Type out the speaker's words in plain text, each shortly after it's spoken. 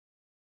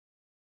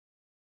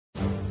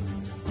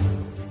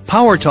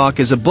Power Talk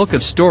is a book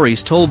of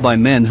stories told by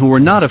men who were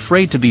not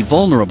afraid to be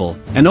vulnerable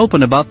and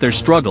open about their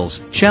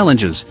struggles,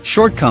 challenges,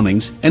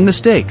 shortcomings, and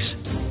mistakes.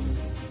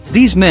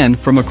 These men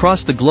from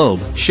across the globe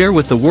share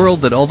with the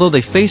world that although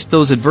they faced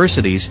those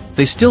adversities,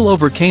 they still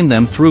overcame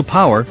them through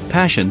power,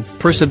 passion,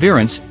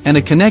 perseverance, and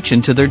a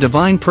connection to their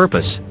divine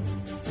purpose.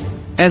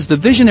 As the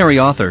visionary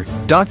author,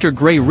 Dr.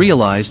 Gray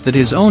realized that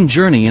his own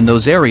journey in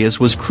those areas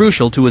was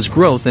crucial to his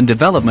growth and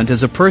development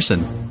as a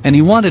person, and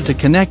he wanted to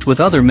connect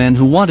with other men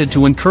who wanted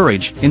to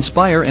encourage,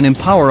 inspire and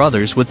empower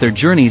others with their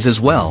journeys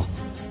as well.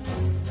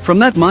 From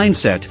that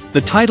mindset,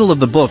 the title of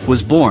the book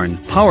was born,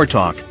 Power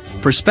Talk: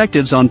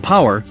 Perspectives on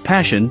Power,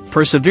 Passion,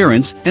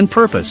 Perseverance, and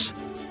Purpose.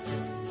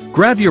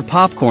 Grab your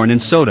popcorn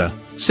and soda,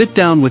 sit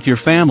down with your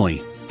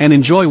family, and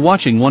enjoy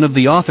watching one of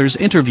the author's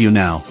interview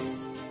now.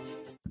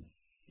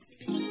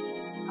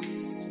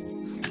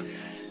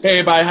 Hey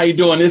everybody, how you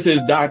doing? This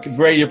is Dr.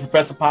 Gray, your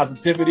Professor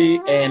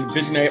Positivity and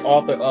visionary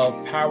author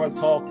of Power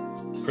Talk: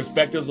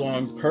 Perspectives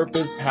on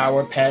Purpose,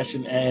 Power,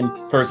 Passion, and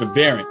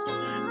Perseverance.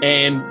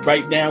 And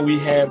right now we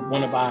have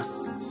one of our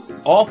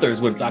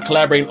authors with us, our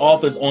collaborating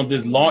authors on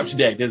this launch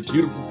day, this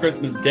beautiful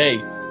Christmas day,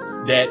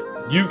 that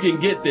you can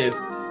get this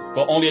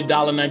for only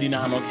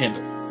 $1.99 on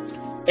Kindle.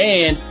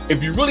 And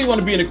if you really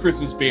want to be in the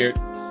Christmas spirit,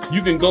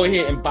 you can go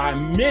ahead and buy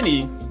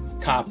many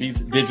copies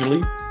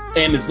digitally.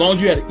 And as long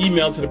as you had an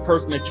email to the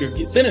person that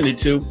you're sending it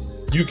to,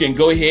 you can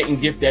go ahead and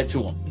gift that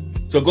to them.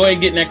 So go ahead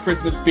and get in that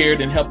Christmas spirit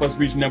and help us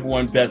reach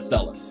 #1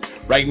 bestseller.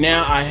 Right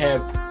now, I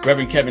have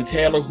Reverend Kevin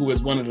Taylor, who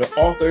is one of the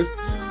authors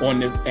on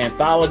this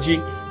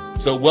anthology.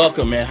 So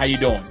welcome, man. How you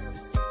doing?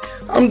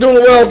 I'm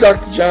doing well,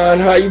 Dr. John.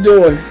 How you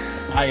doing?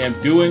 I am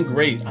doing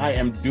great.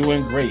 Great.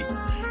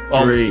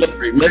 Great. Let's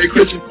kick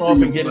this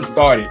off and get it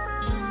started.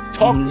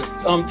 Tell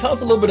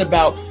us a little bit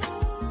about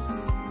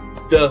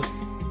the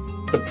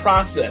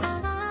process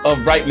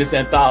of writing this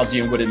anthology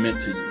and what it meant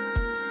to you.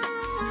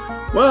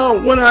 Well,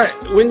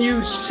 when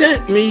you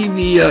sent me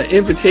the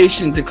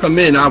invitation to come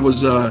in, I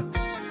was I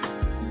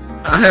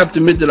have to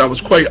admit that I was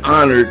quite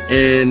honored,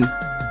 and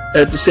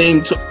at the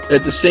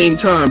same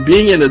time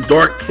being in a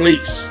dark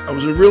place. I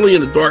was really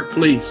in a dark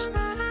place.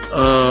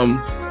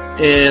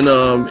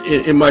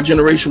 In my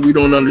generation, we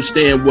don't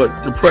understand what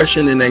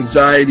depression and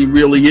anxiety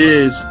really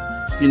is,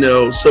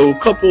 so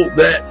couple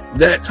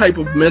that type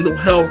of mental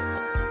health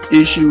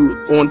issue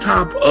on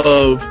top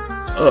of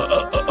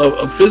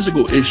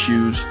physical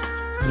issues,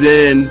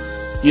 then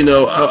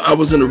I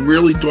was in a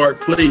really dark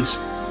place.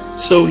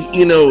 So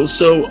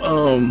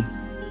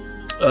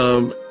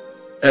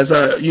as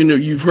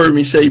you've heard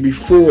me say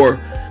before,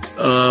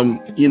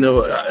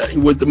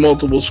 with the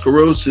multiple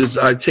sclerosis,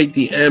 I take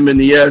the M and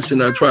the S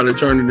and I try to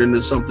turn it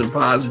into something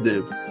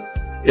positive.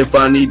 If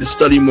I need to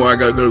study more, I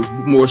gotta go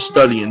more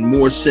studying,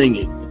 more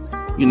singing,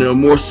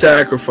 more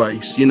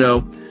sacrifice,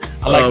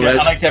 I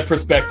like that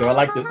perspective. I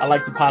like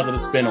the positive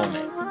spin on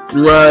that.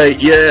 Right.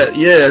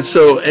 Yeah.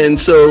 So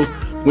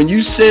when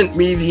you sent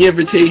me the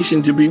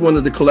invitation to be one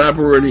of the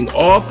collaborating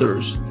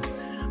authors,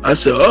 I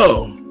said,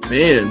 oh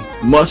man,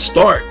 must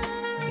start,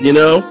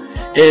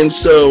 And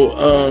so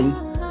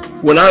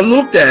when I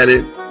looked at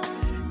it,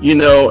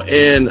 and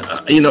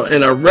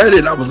I read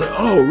it, I was like,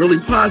 oh,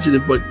 really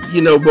positive. But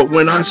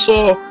when I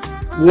saw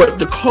what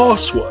the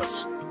cost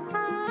was,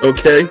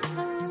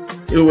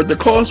 what the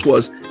cost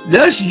was,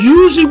 that's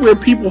usually where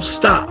people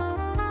stop.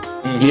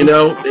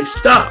 They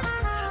stop.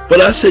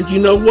 But I said, you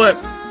know what?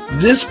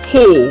 This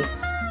pull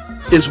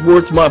is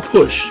worth my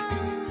push.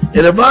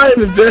 And if I have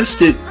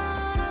invested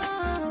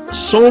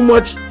so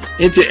much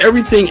into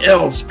everything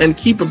else and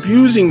keep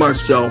abusing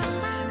myself,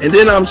 and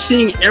then I'm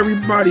seeing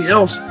everybody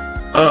else,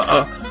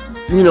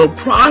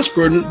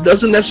 prosper,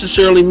 doesn't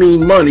necessarily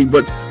mean money,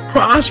 but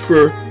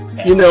prosper,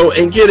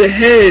 and get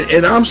ahead,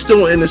 and I'm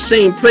still in the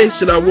same place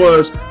that I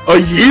was a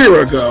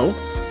year ago,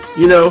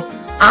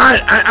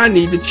 I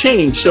need to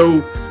change.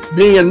 So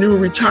being a new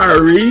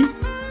retiree,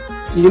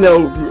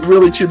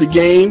 really to the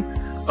game,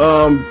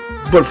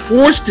 but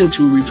forced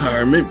into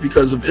retirement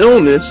because of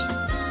illness,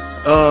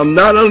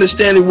 not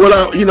understanding what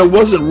I,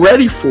 wasn't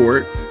ready for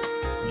it,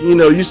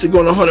 used to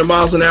going 100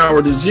 miles an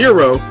hour to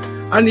zero,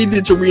 I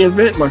needed to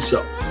reinvent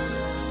myself.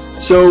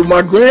 So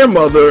my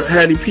grandmother,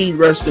 Hattie P.,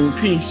 rest in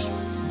peace,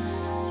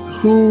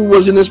 who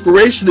was an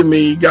inspiration to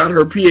me, got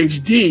her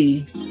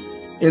PhD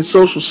in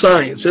social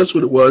science. That's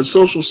what it was,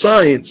 social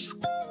science,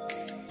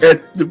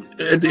 at the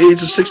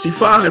age of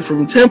 65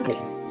 from Temple.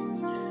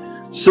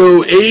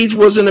 So age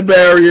wasn't a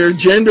barrier,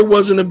 gender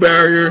wasn't a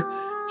barrier,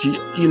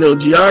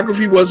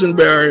 geography wasn't a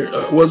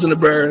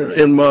barrier.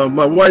 And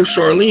my wife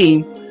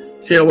Charlene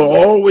Taylor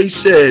always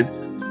said,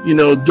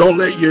 don't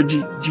let your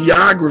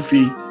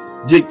geography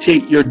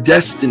dictate your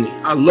destiny.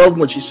 I love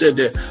when she said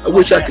that. I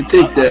wish I could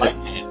take that.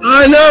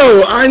 I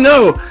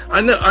know.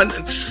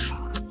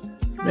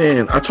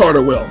 Man, I taught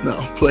her well. No,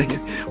 I'm playing.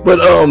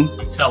 But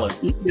tell her.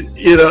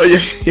 Yeah.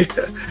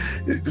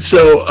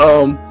 So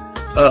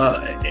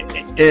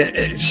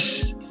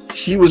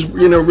she was,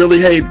 really,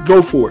 hey,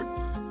 go for it,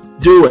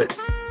 do it,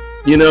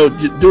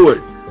 do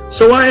it.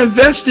 So I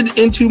invested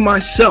into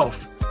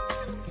myself,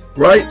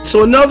 right?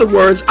 So in other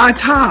words, I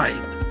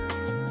tithed.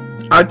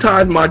 I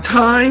tithe my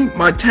time,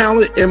 my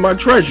talent, and my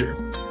treasure.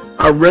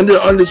 I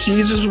rendered unto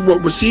Caesar's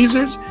what was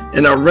Caesar's,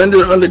 and I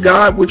rendered unto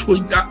God which was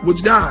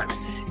God.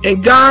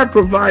 And God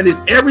provided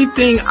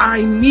everything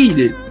I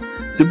needed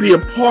to be a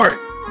part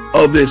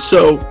of this.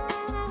 So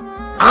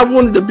I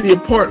wanted to be a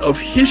part of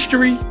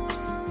history,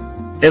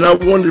 and I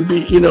wanted to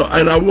be,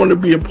 and I wanted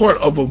to be a part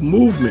of a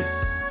movement.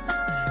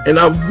 And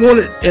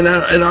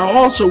I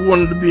also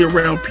wanted to be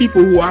around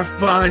people who I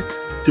find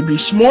to be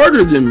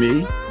smarter than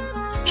me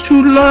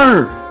to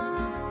learn.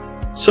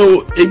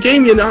 So it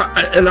gave me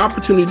an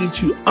opportunity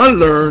to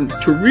unlearn,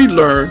 to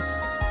relearn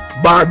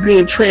by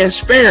being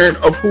transparent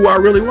of who I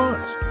really was.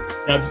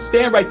 Now,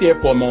 stand right there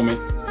for a moment.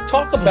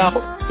 Talk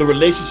about the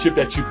relationship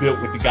that you built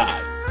with the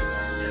guys.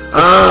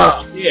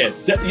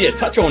 Yeah,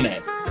 touch on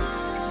that.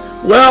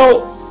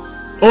 Well,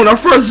 on our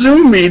first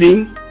Zoom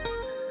meeting,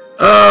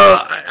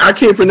 I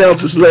can't pronounce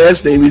his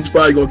last name. He's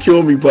probably gonna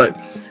kill me, but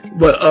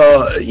we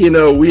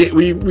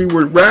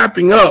were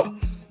wrapping up,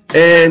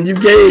 and you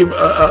gave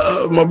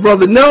my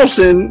brother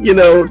Nelson,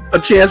 a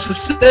chance to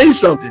say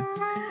something.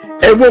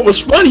 And what was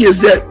funny is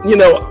that me,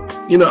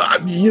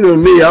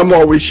 I'm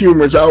always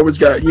humorous. I always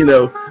got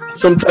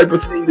some type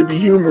of thing to be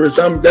humorous.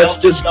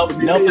 Nelson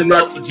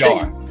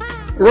Jar.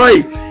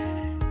 Right.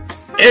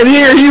 And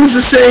here he was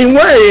the same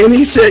way, and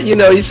he said,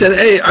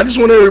 hey, I just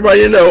want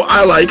everybody to know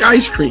I like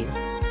ice cream.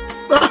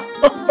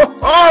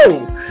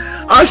 Oh,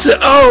 I said,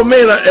 oh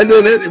man, and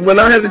then when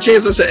I had the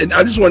chance, I said,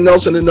 I just want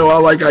Nelson to know I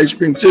like ice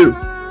cream too.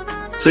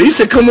 So he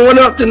said, come on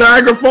up to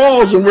Niagara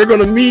Falls, and we're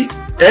going to meet,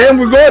 and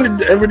we're going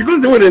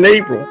to do it in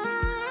April.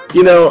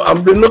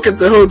 I've been looking at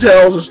the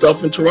hotels and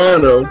stuff in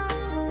Toronto,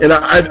 and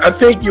I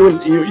think you and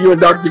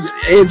Dr.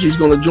 Angie's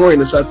going to join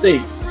us. I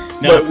think.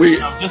 Now,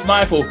 just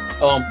mindful,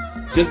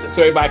 just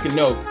so everybody can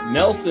know,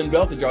 Nelson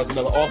Belthajar is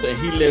another author, and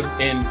he lives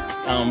in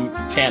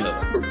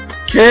Canada.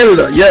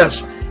 Canada,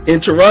 yes, in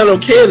Toronto,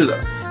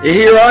 Canada. And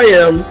here I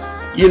am,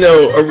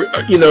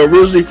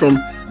 originally from,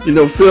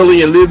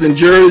 Philly, and lived in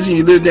Jersey,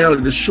 and lived down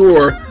at the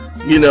shore,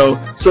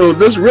 So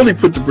let's really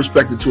put the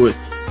perspective to it.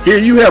 Here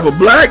you have a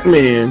black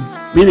man,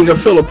 meaning a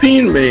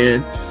Philippine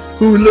man,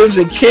 who lives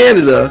in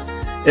Canada,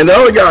 and the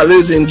other guy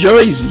lives in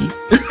Jersey,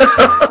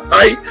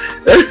 right?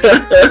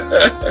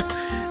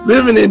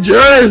 Living in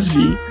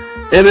Jersey,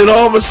 and then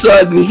all of a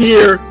sudden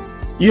here,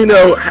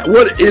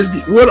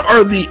 what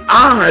are the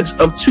odds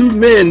of two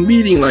men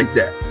meeting like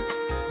that?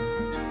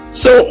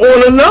 So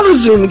on another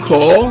Zoom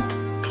call,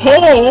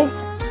 Paul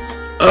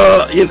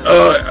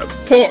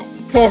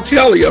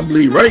Kelly, I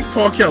believe, right?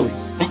 Paul Kelly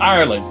from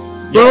Ireland.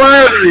 From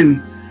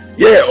Ireland.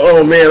 Yeah.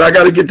 Oh man, I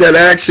got to get that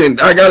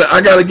accent. I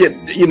got to get.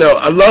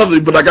 I love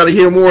it, but I got to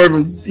hear more of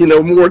him.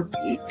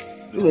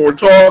 More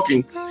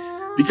talking,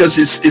 because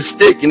it's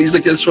thick. And he's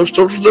like, it's just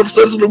a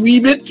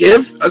wee bit,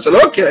 Kev. I said,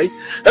 okay.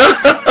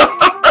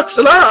 I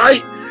said, all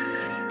right.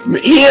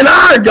 He and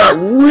I got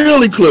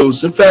really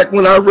close. In fact,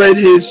 when I read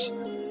his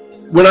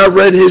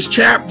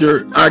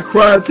chapter, I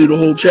cried through the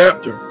whole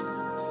chapter.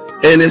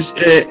 And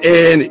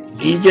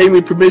he gave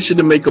me permission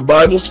to make a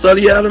Bible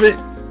study out of it.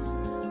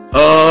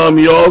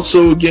 He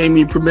also gave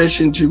me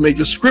permission to make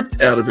a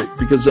script out of it,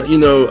 because as you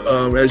know,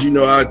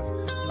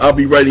 I'll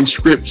be writing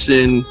scripts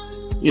and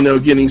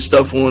getting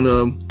stuff on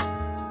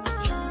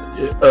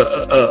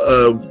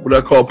what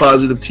I call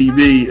Positive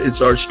TV.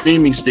 It's our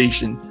streaming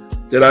station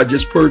that I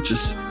just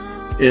purchased,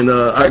 and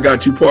I got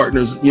two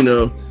partners.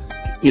 Can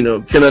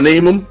I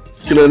name them?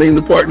 Can I name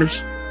the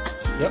partners?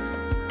 Yep.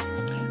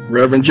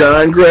 Reverend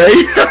John Gray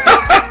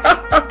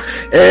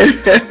and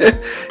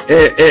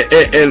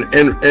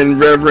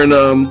Reverend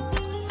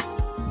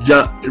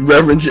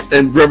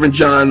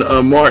John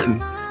Martin.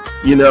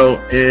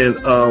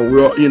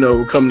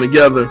 We're coming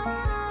together,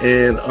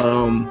 and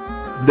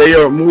they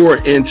are more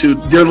into.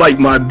 They're like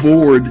my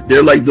board.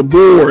 They're like the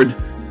board.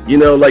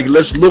 Like,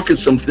 let's look at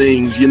some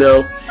things.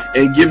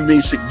 And give me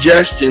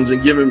suggestions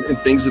and and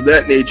things of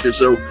that nature.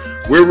 So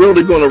we're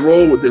really going to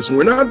roll with this, and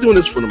we're not doing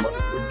this for the money.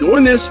 We're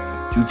doing this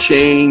to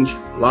change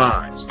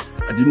lives.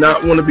 I do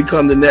not want to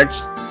become the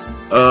next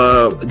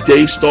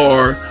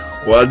Daystar,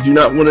 or I do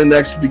not want to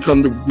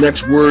become the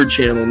next Word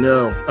Channel.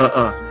 No,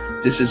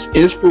 This is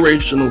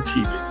inspirational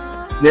TV.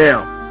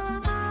 Now,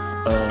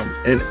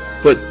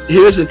 but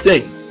here's the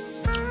thing.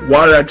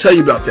 Why did I tell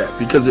you about that?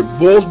 Because it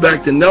boils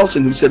back to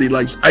Nelson, who said he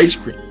likes ice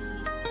cream.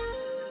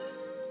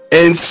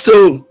 And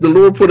so the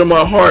Lord put in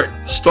my heart,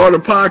 start a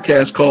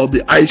podcast called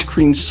the Ice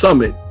Cream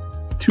Summit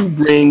to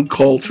bring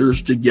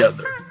cultures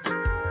together.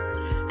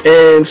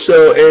 And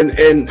so,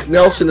 and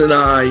Nelson and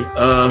I,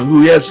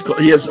 he has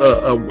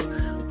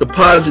the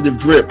Positive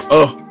Drip.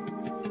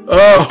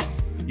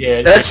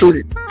 Yeah,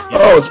 excellent. Yeah.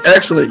 Oh, it's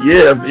excellent.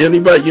 Yeah, if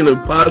anybody,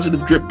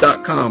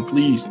 positivedrip.com,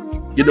 please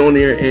get on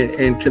there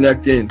and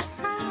connect in.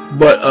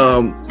 But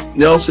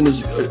Nelson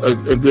is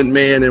a good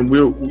man, and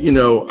he and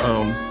I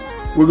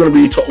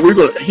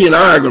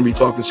are going to be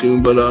talking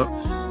soon, but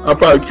I'll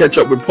probably catch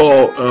up with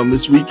Paul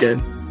this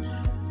weekend.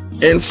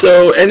 And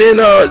then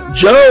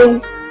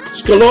Joe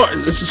Sklar,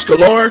 this is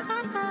Sklar.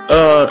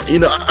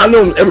 I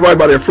know everybody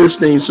by their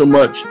first name so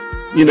much,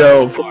 you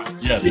know,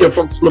 Yes.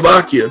 from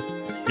Slovakia.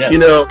 Yes. You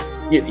know,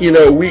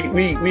 we're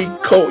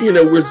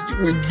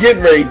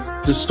getting ready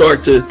to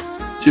start to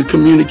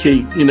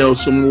communicate, you know,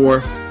 some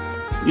more,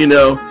 you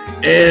know,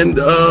 and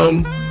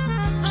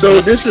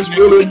so this is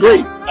really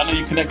great. I know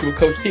you connected with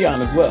Coach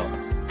Tion as well.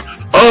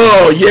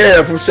 Oh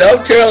yeah, from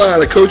South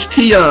Carolina, Coach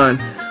Tion.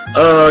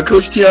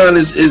 Coach Tion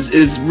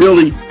is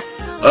really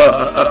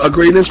a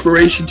great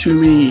inspiration to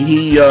me.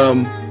 He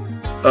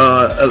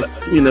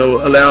you know,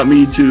 allowed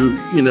me to,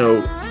 you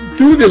know,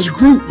 through this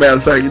group, matter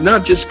of fact,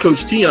 not just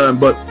Coach Tion,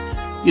 but,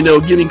 you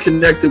know, getting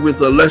connected with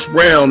Les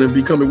Brown and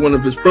becoming one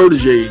of his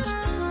proteges,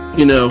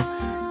 you know,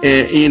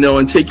 and, you know,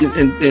 and taking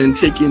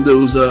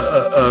those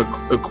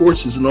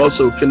courses, and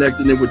also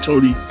connecting it with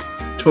Tony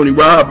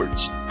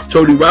Robbins,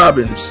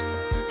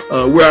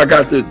 where I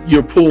got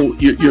your pull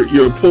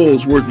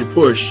is worth your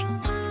push.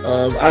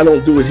 I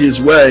don't do it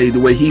his way, the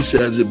way he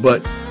says it,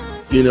 but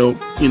you know,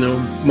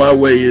 my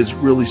way is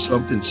really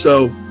something.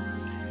 So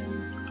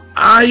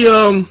I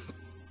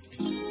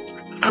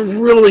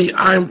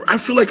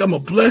feel like I'm a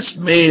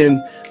blessed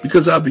man,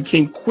 because I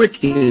became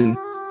quickened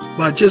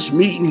by just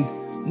meeting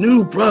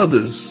new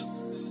brothers,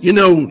 you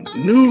know,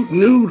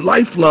 new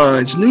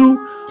lifelines,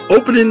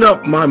 opening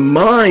up my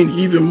mind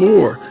even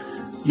more,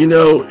 you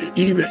know,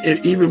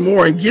 even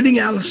more, and getting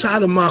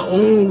outside of my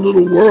own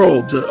little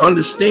world to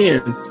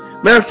understand.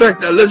 Matter of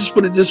fact, let's just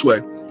put it this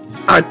way.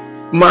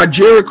 My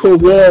Jericho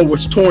wall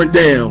was torn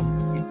down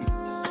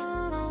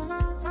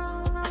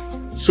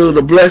so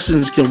the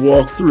blessings can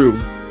walk through.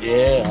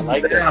 Yeah, I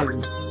like that.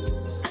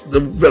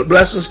 The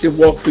blessings can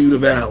walk through the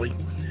valley.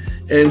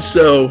 And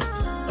so,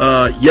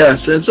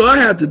 yes. And so I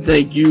have to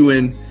thank you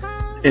and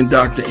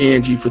Dr.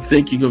 Angie for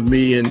thinking of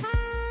me and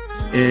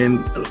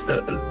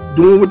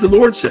doing what the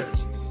Lord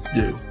says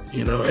do,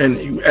 you know.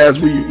 And as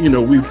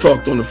we've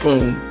talked on the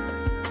phone,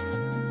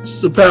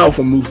 it's a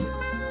powerful movement.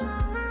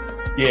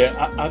 Yeah,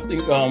 I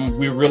think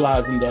we're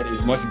realizing that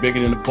it's much bigger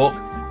than the book.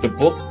 The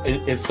book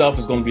itself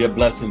is going to be a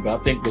blessing, but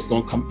I think what's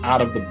going to come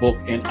out of the book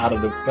and out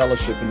of the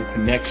fellowship and the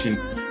connection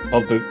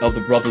of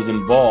the brothers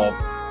involved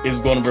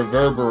is going to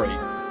reverberate.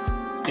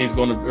 It's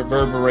going to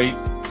reverberate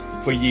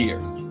for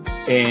years,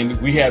 and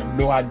we have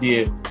no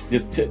idea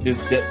this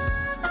that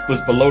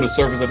was below the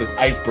surface of this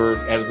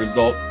iceberg as a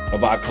result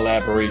of our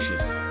collaboration.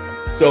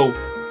 So,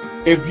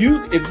 if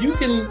you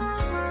can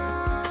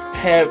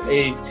have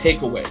a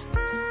takeaway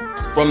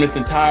from this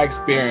entire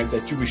experience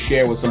that you would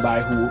share with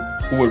somebody who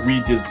would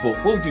read this book,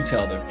 what would you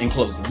tell them in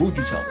closing? What would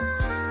you tell them?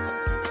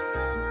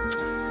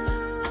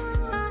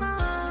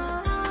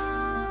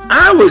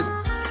 I would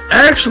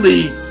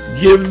actually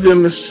give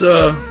them this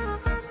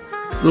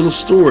little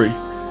story.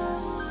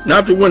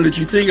 Not the one that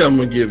you think I'm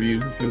going to give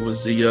you. It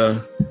was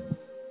there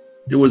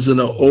was an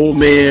old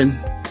man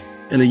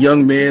and a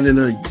young man, and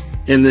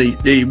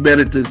they met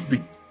at the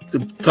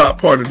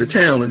top part of the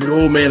town, and the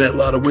old man had a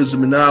lot of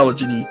wisdom and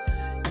knowledge, and he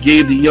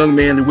gave the young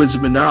man the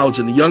wisdom and knowledge,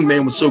 and the young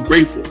man was so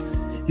grateful.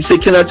 He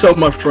said, "Can I tell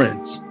my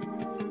friends?"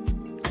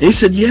 And he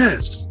said,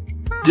 "Yes,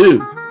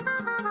 do."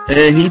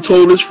 And he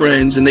told his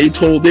friends, and they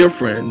told their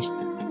friends.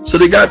 So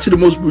they got to the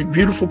most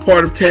beautiful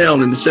part of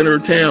town, in the center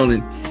of town,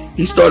 and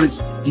he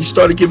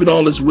started giving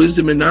all this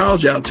wisdom and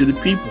knowledge out to the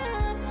people.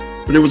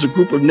 But there was a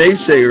group of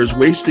naysayers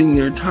wasting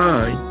their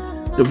time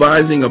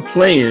devising a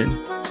plan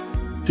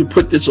to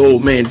put this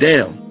old man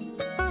down.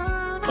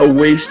 A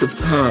waste of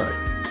time.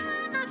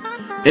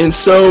 And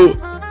so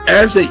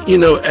as they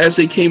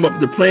came up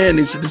with the plan,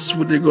 they said, "This is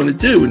what they're going to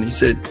do." And he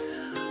said,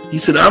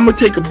 "I'm going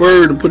to take a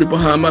bird and put it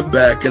behind my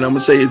back, and I'm going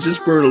to say, is this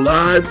bird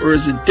alive or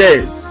is it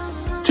dead?"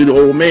 to the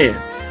old man.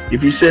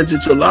 If he says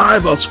it's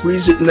alive, I'll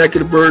squeeze the neck of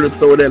the bird and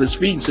throw it at his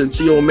feet and say,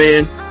 "See, old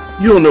man,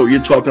 you don't know what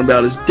you're talking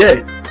about. It's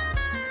dead."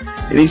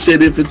 And he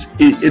said, if it's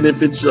alive,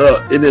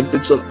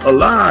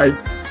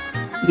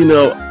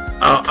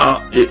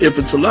 if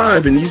it's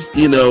alive and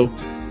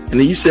and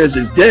he says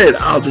it's dead,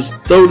 I'll just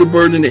throw the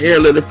bird in the air,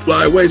 let it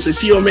fly away. Say,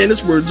 "See, old man, this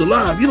bird's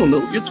alive. You don't know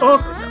what you're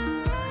talking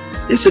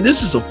about." He said,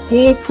 this is a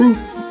foolproof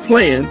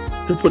plan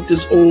to put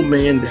this old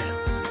man down.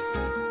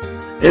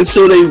 And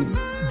so they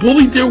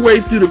bullied their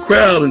way through the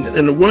crowd,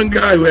 and the one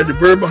guy who had the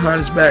bird behind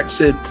his back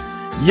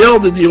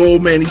yelled at the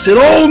old man. He said,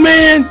 "Old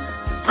man,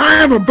 I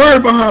have a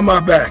bird behind my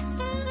back,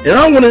 and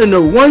I want to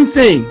know one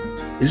thing.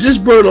 Is this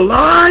bird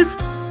alive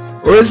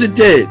or is it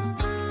dead?"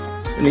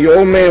 And the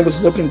old man was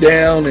looking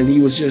down, and he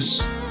was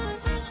just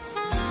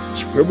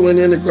scribbling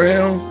in the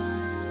ground.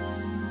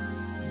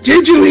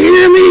 "Did you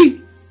hear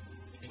me?"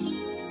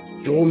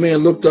 The old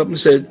man looked up and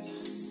said,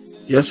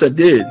 "Yes, I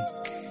did."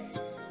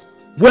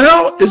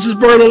 "Well, is this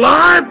bird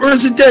alive or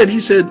is it dead?" He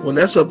said, "Well,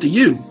 that's up to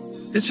you.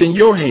 It's in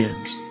your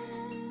hands."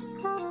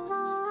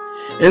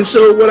 And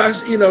so what I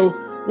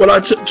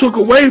took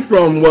away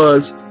from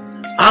was,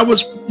 I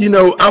was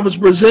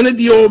presented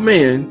the old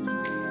man,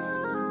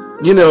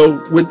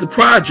 with the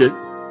project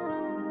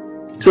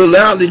to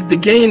allow to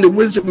gain the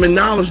wisdom and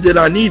knowledge that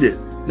I needed.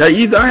 Now,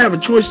 either I have a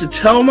choice to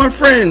tell my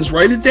friends,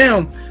 write it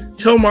down,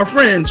 tell my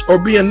friends, or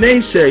be a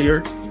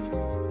naysayer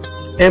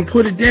and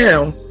put it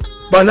down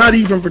by not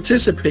even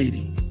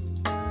participating.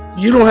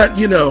 You don't have,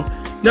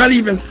 not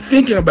even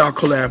thinking about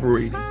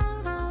collaborating.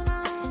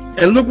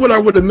 And look what I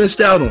would have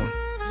missed out on.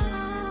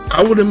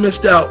 I would have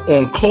missed out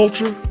on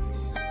culture.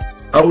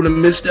 I would have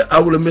missed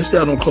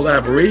out on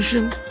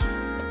collaboration.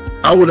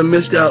 I would have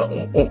missed out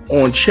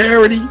on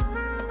charity,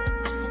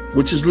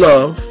 which is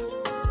love.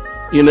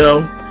 Because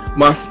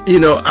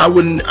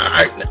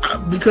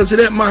of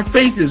that, my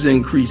faith is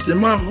increased and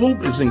my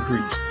hope is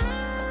increased.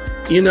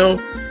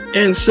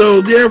 And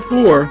so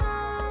therefore,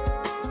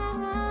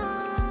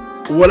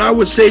 what I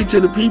would say to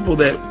the people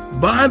that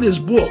buy this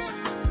book,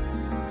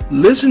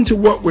 listen to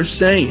what we're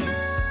saying,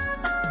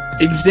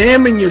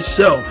 examine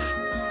yourself,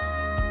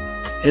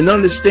 and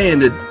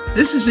understand that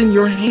this is in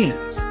your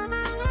hands.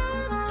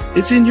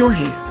 It's in your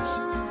hands.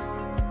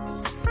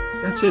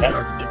 That's it,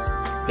 Dr. Joe.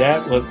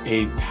 That was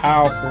a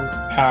powerful,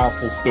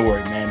 powerful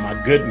story, man. My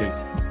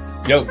goodness.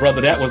 Yo,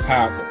 brother, that was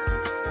powerful.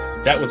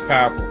 That was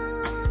powerful.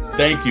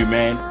 Thank you,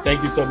 man.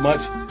 Thank you so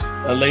much.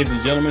 Ladies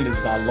and gentlemen, this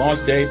is our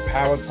launch day,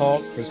 Power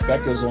Talk,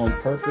 Perspectives on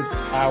Purpose,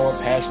 Power,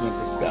 Passion,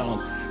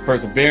 and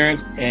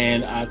Perseverance.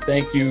 And I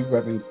thank you,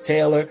 Reverend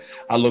Taylor.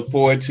 I look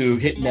forward to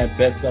hitting that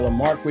bestseller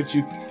mark with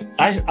you.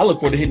 I look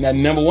forward to hitting that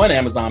 #1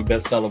 Amazon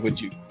bestseller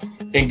with you.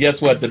 And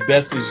guess what? The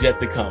best is yet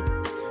to come.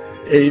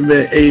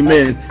 Amen.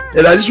 Amen.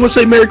 And I just want to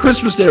say Merry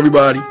Christmas to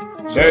everybody.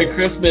 Merry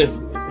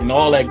Christmas and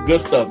all that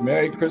good stuff.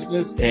 Merry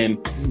Christmas and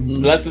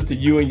blessings to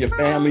you and your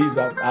families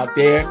out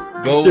there.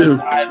 Go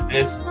buy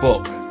this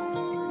book.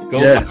 Go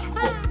buy the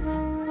book.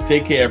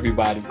 Take care,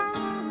 everybody.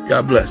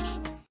 God bless.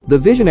 The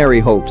Visionary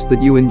hopes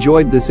that you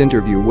enjoyed this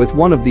interview with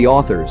one of the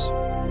authors.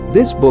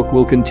 This book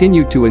will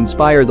continue to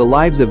inspire the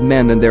lives of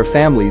men and their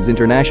families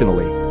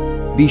internationally.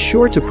 Be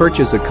sure to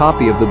purchase a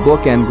copy of the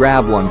book and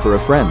grab one for a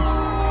friend.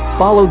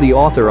 Follow the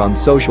author on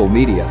social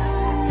media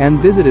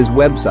and visit his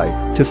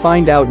website to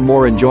find out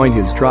more and join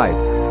his tribe.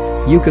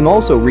 You can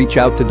also reach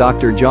out to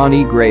Dr. John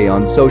E. Gray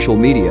on social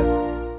media